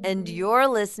Tooker, and you're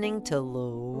listening to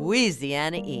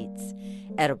Louisiana Eats,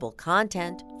 edible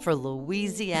content for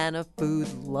Louisiana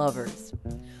food lovers.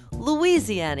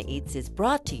 Louisiana Eats is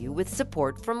brought to you with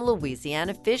support from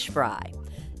Louisiana Fish Fry,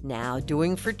 now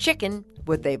doing for chicken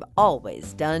what they've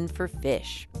always done for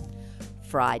fish.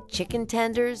 Fried chicken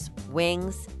tenders,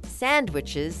 wings,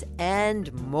 sandwiches,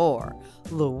 and more.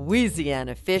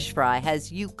 Louisiana Fish Fry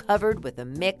has you covered with a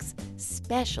mix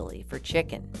specially for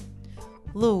chicken.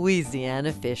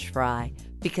 Louisiana Fish Fry,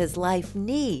 because life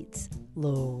needs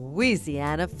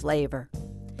Louisiana flavor.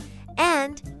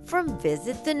 And from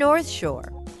Visit the North Shore.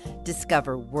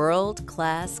 Discover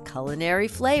world-class culinary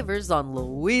flavors on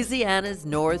Louisiana's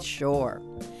North Shore.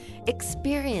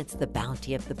 Experience the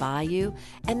bounty of the bayou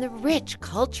and the rich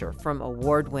culture from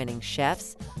award-winning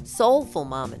chefs, soulful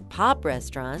mom-and-pop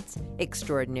restaurants,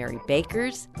 extraordinary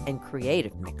bakers, and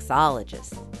creative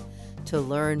mixologists. To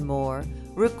learn more,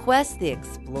 request the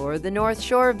Explore the North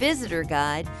Shore Visitor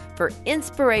Guide for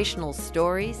inspirational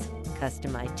stories,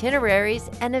 custom itineraries,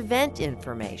 and event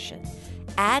information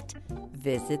at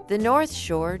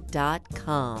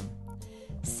visitthenorthshore.com.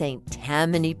 St.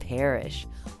 Tammany Parish,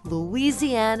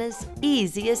 Louisiana's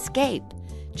easy escape,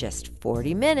 just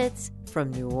 40 minutes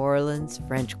from New Orleans'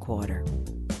 French Quarter.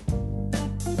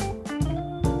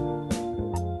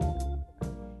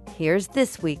 Here's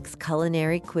this week's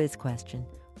culinary quiz question,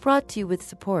 brought to you with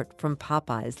support from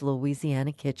Popeye's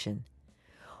Louisiana Kitchen.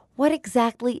 What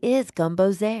exactly is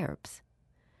gumbo's herbes?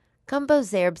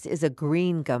 Gumbo's herbes is a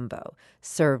green gumbo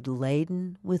served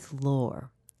laden with lore.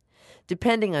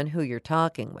 Depending on who you're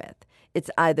talking with, it's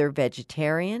either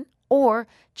vegetarian or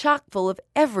chock full of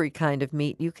every kind of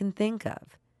meat you can think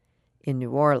of. In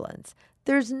New Orleans,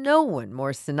 there's no one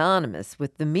more synonymous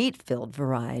with the meat-filled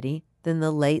variety than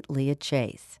the late Leah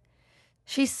Chase.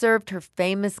 She served her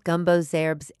famous gumbo's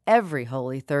herbes every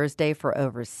Holy Thursday for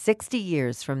over 60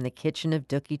 years from the kitchen of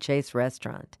Dooky Chase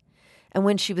restaurant. And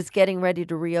when she was getting ready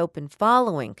to reopen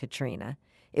following Katrina,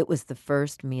 it was the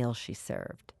first meal she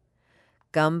served.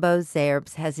 Gumbo's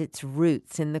herbes has its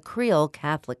roots in the Creole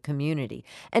Catholic community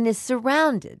and is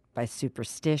surrounded by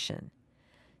superstition.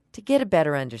 To get a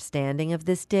better understanding of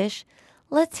this dish,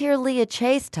 let's hear Leah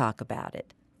Chase talk about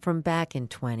it from back in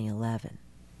 2011.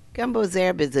 Gumbo's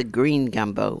herb is a green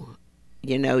gumbo.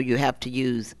 You know, you have to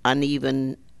use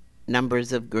uneven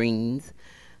numbers of greens,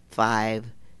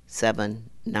 5, 7,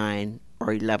 9,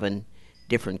 or 11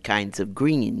 different kinds of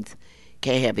greens.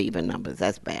 Can't have even numbers,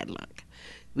 that's bad luck.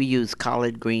 We use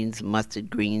collard greens, mustard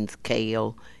greens,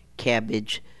 kale,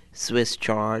 cabbage, Swiss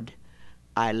chard.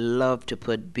 I love to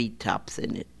put beet tops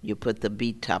in it. You put the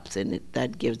beet tops in it.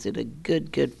 That gives it a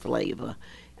good flavor.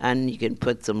 And you can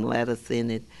put some lettuce in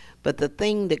it. But the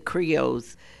thing, the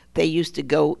Creoles, they used to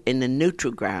go in the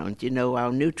neutral grounds,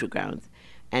 our neutral grounds,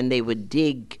 and they would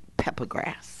dig pepper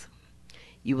grass.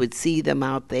 You would see them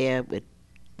out there with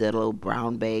the little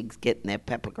brown bags getting their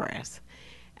pepper grass.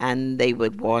 And they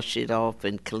would wash it off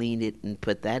and clean it and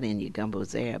put that in your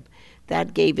gumbo's herb.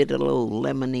 That gave it a little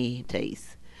lemony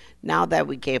taste. Now that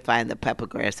we can't find the pepper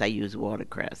grass, I use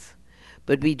watercress.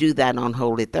 But we do that on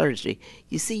Holy Thursday.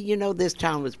 You see, this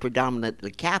town was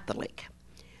predominantly Catholic.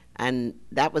 And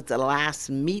that was the last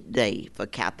meat day for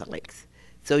Catholics.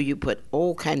 So you put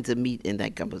all kinds of meat in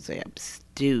that gumbo's herb.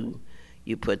 Stew,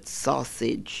 you put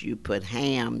sausage, you put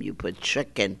ham, you put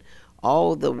chicken,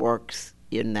 all the works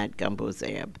in that gumbo's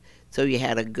herb. So you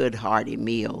had a good hearty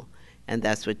meal. And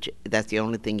that's the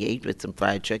only thing you ate, with some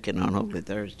fried chicken on Holy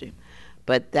Thursday.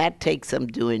 But that takes some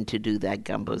doing to do that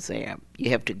gumbo's herb.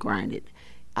 You have to grind it.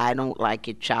 I don't like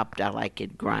it chopped, I like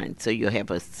it grind. So you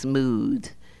have a smooth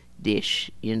dish,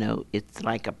 it's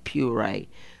like a puree.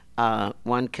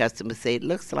 One customer said, it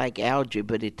looks like algae,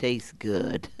 but it tastes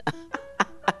good.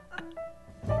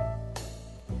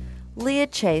 Leah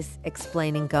Chase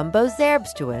explaining gumbo's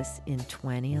herbes to us in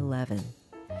 2011.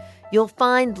 You'll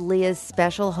find Leah's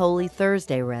special Holy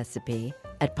Thursday recipe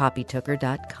at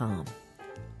poppytooker.com.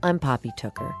 I'm Poppy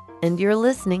Tooker, and you're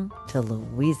listening to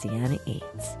Louisiana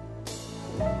Eats.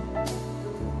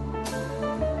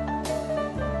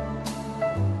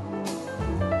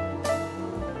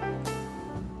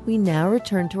 We now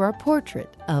return to our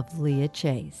portrait of Leah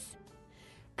Chase.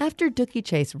 After Dooky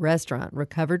Chase restaurant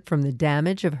recovered from the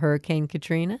damage of Hurricane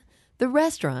Katrina, the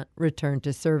restaurant returned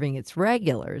to serving its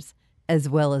regulars as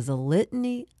well as a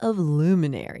litany of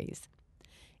luminaries.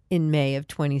 In May of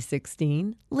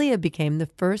 2016, Leah became the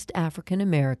first African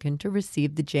American to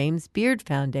receive the James Beard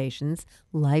Foundation's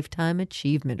Lifetime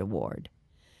Achievement Award.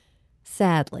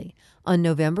 Sadly, on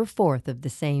November 4th of the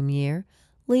same year,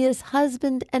 Leah's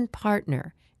husband and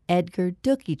partner, Edgar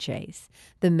Dooky Chase,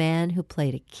 the man who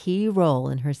played a key role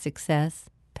in her success,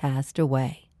 passed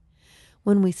away.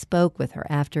 When we spoke with her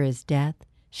after his death,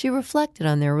 she reflected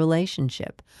on their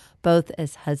relationship, both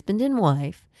as husband and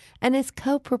wife and as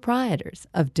co-proprietors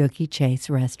of Dooky Chase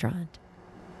Restaurant.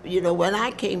 When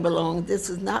I came along, this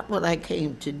is not what I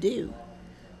came to do.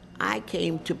 I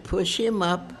came to push him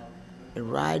up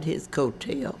and ride his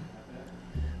coattail.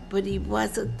 But he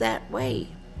wasn't that way.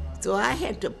 So I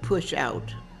had to push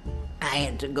out. I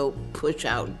had to go push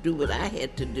out, do what I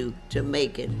had to do to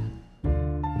make it.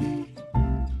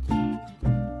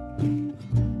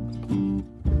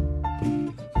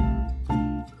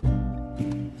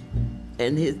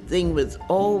 And his thing was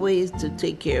always to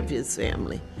take care of his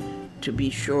family, to be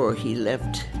sure he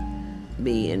left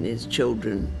me and his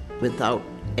children without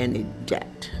any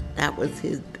debt. That was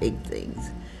his big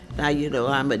things. Now,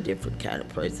 I'm a different kind of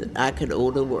person. I could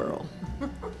owe the world.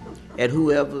 And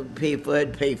whoever pay for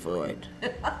it.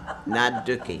 Not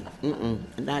Dooky.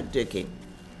 Not Dooky.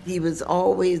 He was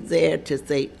always there to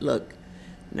say, look,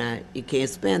 now you can't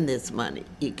spend this money.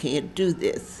 You can't do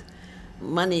this.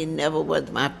 Money never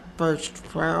was my first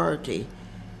priority.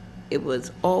 It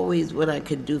was always what I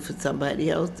could do for somebody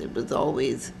else. It was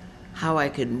always how I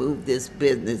can move this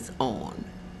business on.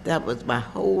 That was my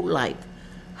whole life,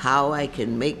 how I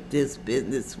can make this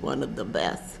business one of the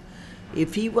best.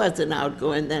 If he wasn't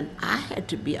outgoing, then I had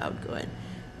to be outgoing.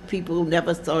 People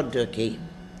never saw Dooky,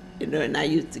 and I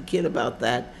used to kid about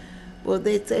that. Well,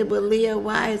 they'd say, well, Leah,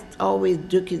 why is always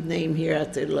Dooky's name here?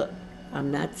 I said, look,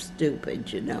 I'm not stupid,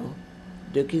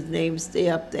 Dooky's name stay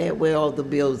up there where all the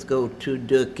bills go to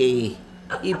Dooky.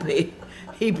 He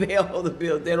pay all the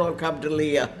bills. They don't come to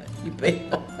Leah. He pay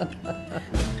all.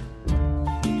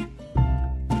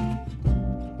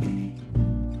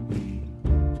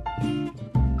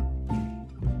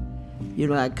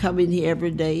 I come in here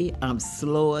every day. I'm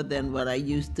slower than what I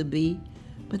used to be,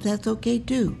 but that's okay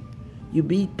too. You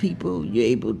meet people, you're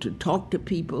able to talk to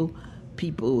people,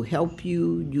 people help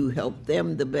you, you help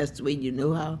them the best way you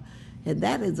know how, and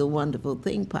that is a wonderful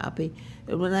thing, Poppy.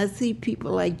 And when I see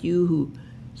people like you who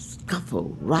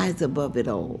scuffle, rise above it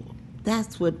all,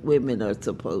 that's what women are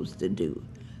supposed to do.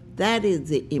 That is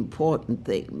the important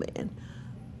thing, man.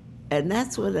 And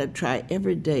that's what I try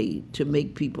every day to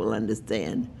make people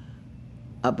understand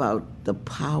about the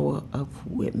power of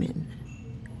women.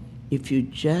 If you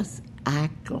just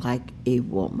act like a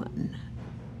woman,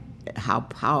 how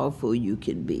powerful you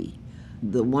can be,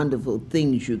 the wonderful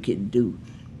things you can do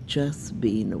just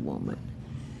being a woman.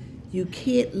 You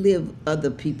can't live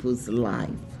other people's life.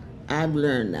 I've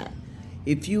learned that.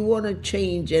 If you want to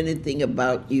change anything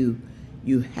about you,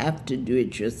 you have to do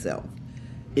it yourself.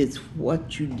 It's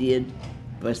what you did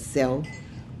for self,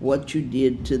 what you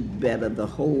did to better the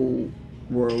whole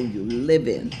world you live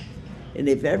in. And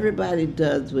if everybody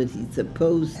does what he's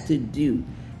supposed to do,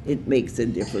 it makes a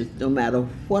difference. No matter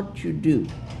what you do,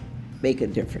 make a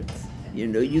difference.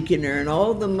 You can earn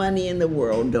all the money in the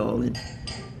world, darling,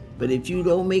 but if you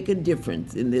don't make a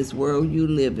difference in this world you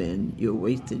live in, you're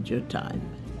wasted your time.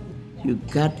 You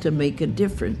got to make a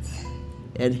difference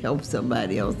and help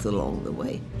somebody else along the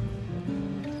way.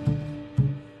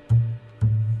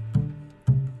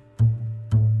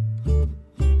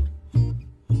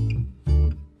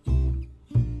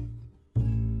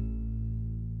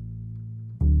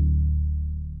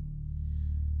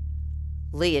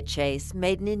 Leah Chase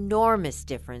made an enormous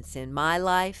difference in my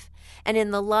life and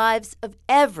in the lives of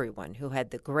everyone who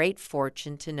had the great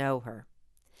fortune to know her.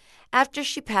 After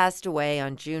she passed away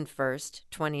on June 1st,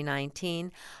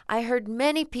 2019, I heard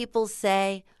many people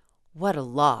say, "What a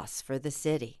loss for the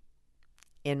city."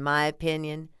 In my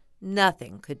opinion,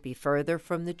 nothing could be further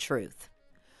from the truth.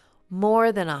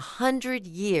 More than 100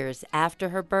 years after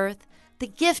her birth, the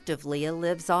gift of Leah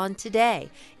lives on today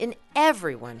in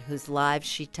everyone whose lives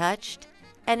she touched,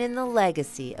 and in the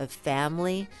legacy of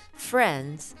family,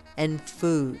 friends, and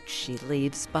food she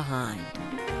leaves behind.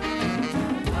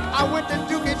 I went to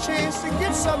Dooky Chase to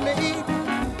get something to eat.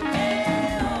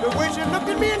 The way she looked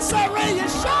at me and said, "Ray, you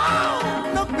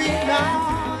sure look me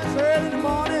now." It's early in the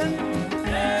morning.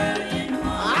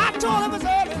 I told her it was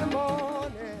early in the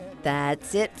morning.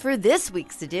 That's it for this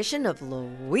week's edition of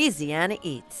Louisiana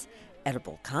Eats.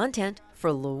 Edible content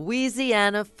for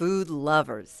Louisiana food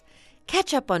lovers.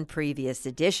 Catch up on previous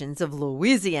editions of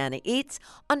Louisiana Eats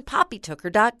on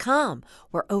poppytooker.com,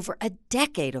 where over a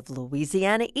decade of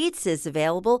Louisiana Eats is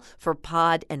available for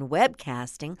pod and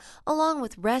webcasting, along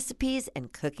with recipes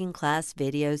and cooking class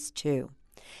videos too.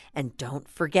 And don't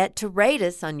forget to rate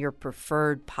us on your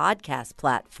preferred podcast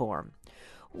platform.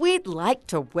 We'd like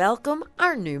to welcome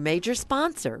our new major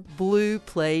sponsor, Blue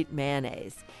Plate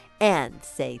Mayonnaise, and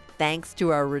say thanks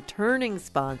to our returning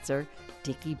sponsor,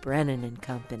 Dickie Brennan and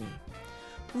Company.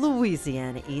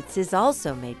 Louisiana Eats is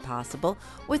also made possible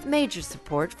with major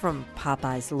support from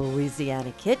Popeye's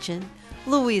Louisiana Kitchen,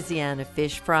 Louisiana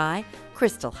Fish Fry,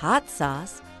 Crystal Hot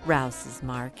Sauce, Rouse's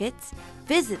Markets,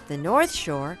 Visit the North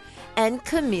Shore, and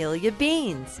Camellia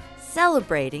Beans,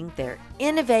 celebrating their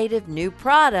innovative new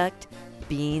product,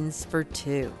 Beans for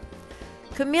Two.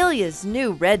 Camellia's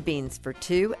new red beans for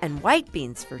two and white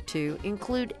beans for two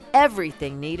include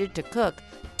everything needed to cook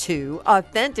 2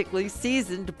 authentically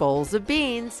seasoned bowls of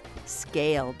beans,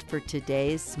 scaled for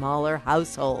today's smaller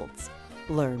households.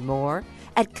 Learn more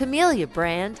at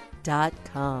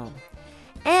CameliaBrand.com.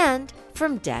 And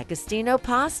from D'Agostino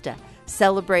Pasta,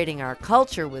 celebrating our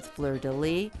culture with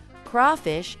fleur-de-lis,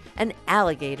 crawfish, and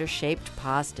alligator-shaped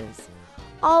pastas.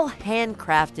 All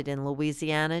handcrafted in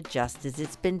Louisiana just as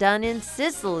it's been done in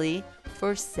Sicily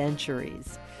for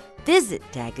centuries. Visit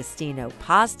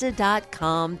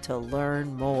DagostinoPasta.com to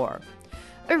learn more.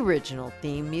 Original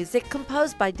theme music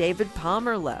composed by David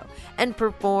Pomerleau and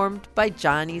performed by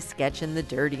Johnny Sketch and the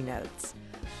Dirty Notes.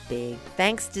 big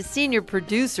thanks to senior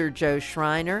producer Joe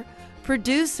Schreiner,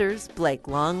 producers Blake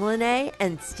Longlinay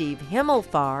and Steve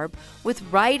Himmelfarb, with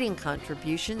writing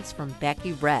contributions from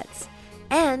Becky Retz,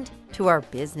 and to our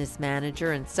business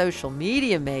manager and social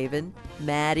media maven,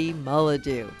 Maddie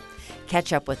Mullidew.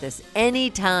 Catch up with us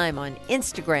anytime on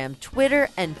Instagram, Twitter,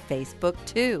 and Facebook,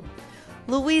 too.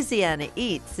 Louisiana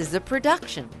Eats is a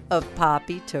production of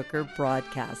Poppy Tooker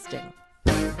Broadcasting.